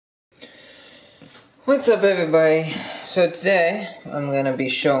What's up, everybody? So today I'm going to be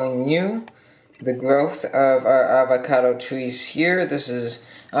showing you the growth of our avocado trees here. This is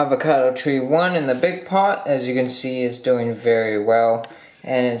avocado tree 1 in the big pot. As you can see, it's doing very well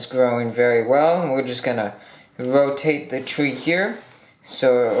and it's growing very well. And we're just going to rotate the tree here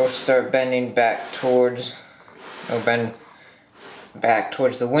so it will start bending back towards, the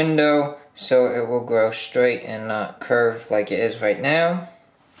window, so it will grow straight and not curved like it is right now.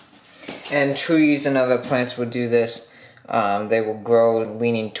 And trees and other plants will do this. They will grow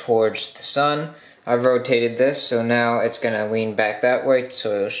leaning towards the sun. I rotated this, so now it's going to lean back that way,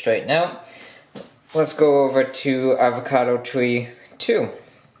 so it'll straighten out. Let's go over to avocado tree 2.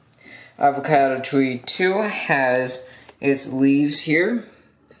 Avocado tree 2 has its leaves here,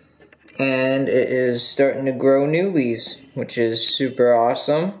 and it is starting to grow new leaves, which is super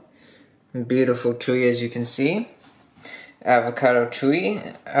awesome. Beautiful tree, as you can see. Avocado tree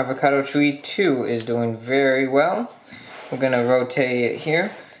 2 is doing very well. We're going to rotate it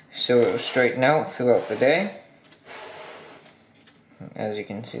here so it will straighten out throughout the day. As you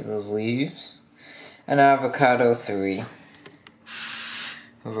can see, those leaves. And avocado 3.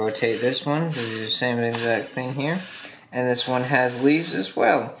 We'll rotate this one, do the same exact thing here. And this one has leaves as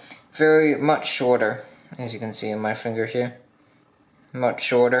well. Very much shorter, as you can see in my finger here. Much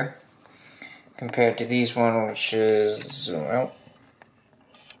shorter compared to these one, which is, zoom out,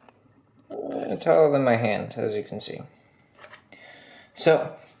 taller than my hand, as you can see.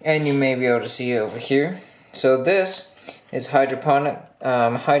 So, and you may be able to see it over here. So this is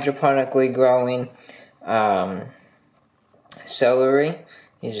hydroponically growing celery.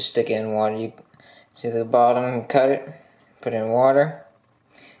 You just stick it in water. You see the bottom, cut it, put it in water,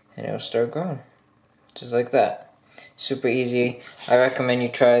 and it'll start growing, just like that. Super easy. I recommend you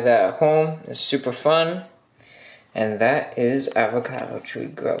try that at home. It's super fun. And that is avocado tree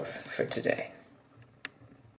growth for today.